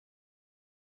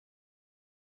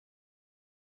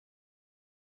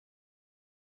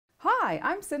Hi,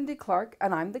 I'm Cindy Clark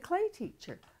and I'm the clay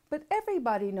teacher, but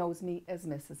everybody knows me as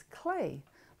Mrs. Clay.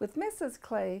 With Mrs.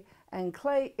 Clay and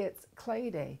Clay, it's Clay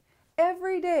Day.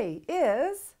 Every day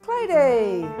is Clay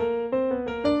Day.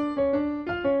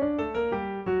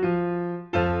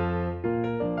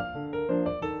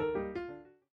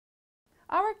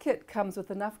 Our kit comes with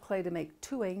enough clay to make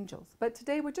 2 angels, but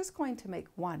today we're just going to make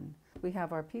 1. We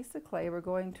have our piece of clay, we're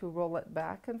going to roll it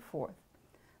back and forth.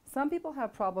 Some people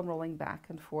have problem rolling back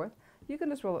and forth. You can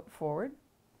just roll it forward,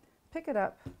 pick it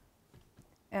up,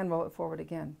 and roll it forward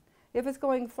again. If it's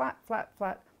going flat, flat,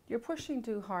 flat, you're pushing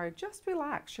too hard, just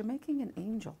relax, you're making an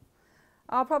angel.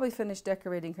 I'll probably finish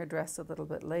decorating her dress a little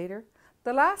bit later.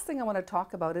 The last thing I want to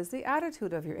talk about is the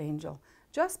attitude of your angel.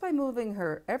 Just by moving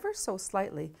her ever so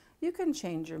slightly, you can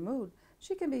change your mood.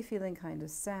 She can be feeling kind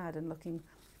of sad and looking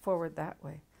forward that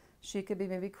way. She could be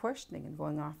maybe questioning and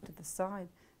going off to the side.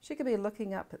 She could be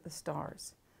looking up at the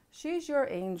stars. She's your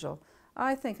angel.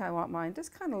 I think I want mine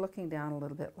just kind of looking down a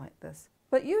little bit like this.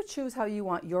 But you choose how you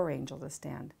want your angel to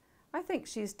stand. I think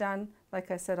she's done.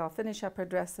 Like I said, I'll finish up her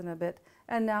dress in a bit,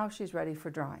 and now she's ready for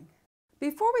drying.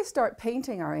 Before we start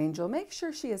painting our angel, make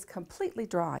sure she is completely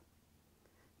dry.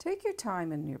 Take your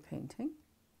time in your painting.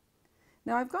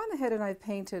 Now I've gone ahead and I've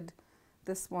painted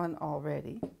this one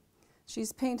already.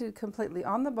 She's painted completely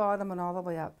on the bottom and all the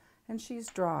way up, and she's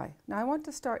dry. Now I want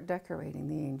to start decorating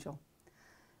the angel.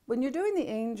 When you're doing the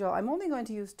angel, I'm only going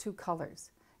to use 2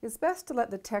 colors. It's best to let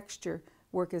the texture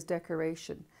work as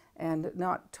decoration and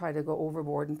not try to go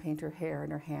overboard and paint her hair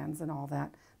and her hands and all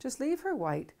that. Just leave her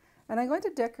white, and I'm going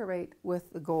to decorate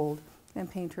with the gold and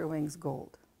paint her wings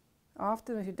gold.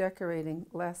 Often if you're decorating,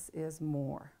 less is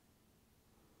more.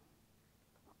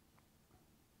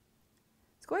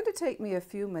 It's going to take me a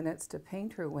few minutes to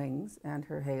paint her wings and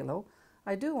her halo.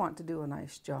 I do want to do a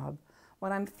nice job.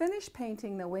 When I'm finished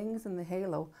painting the wings and the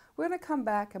halo, we're going to come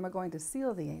back and we're going to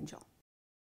seal the angel.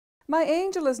 My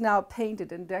angel is now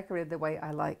painted and decorated the way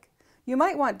I like. You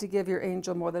might want to give your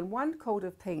angel more than 1 coat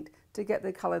of paint to get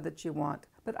the color that you want,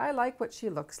 but I like what she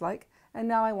looks like, and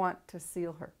now I want to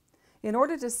seal her. In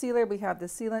order to seal her, we have the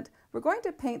sealant. We're going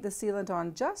to paint the sealant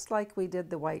on just like we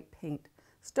did the white paint,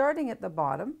 starting at the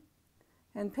bottom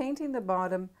and painting the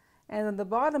bottom, and then the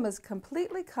bottom is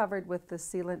completely covered with the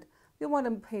sealant. You'll want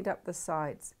to paint up the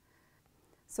sides.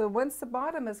 So once the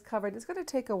bottom is covered, it's going to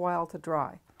take a while to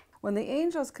dry. When the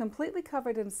angel is completely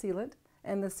covered in sealant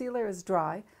and the sealer is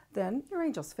dry, then your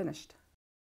angel's finished.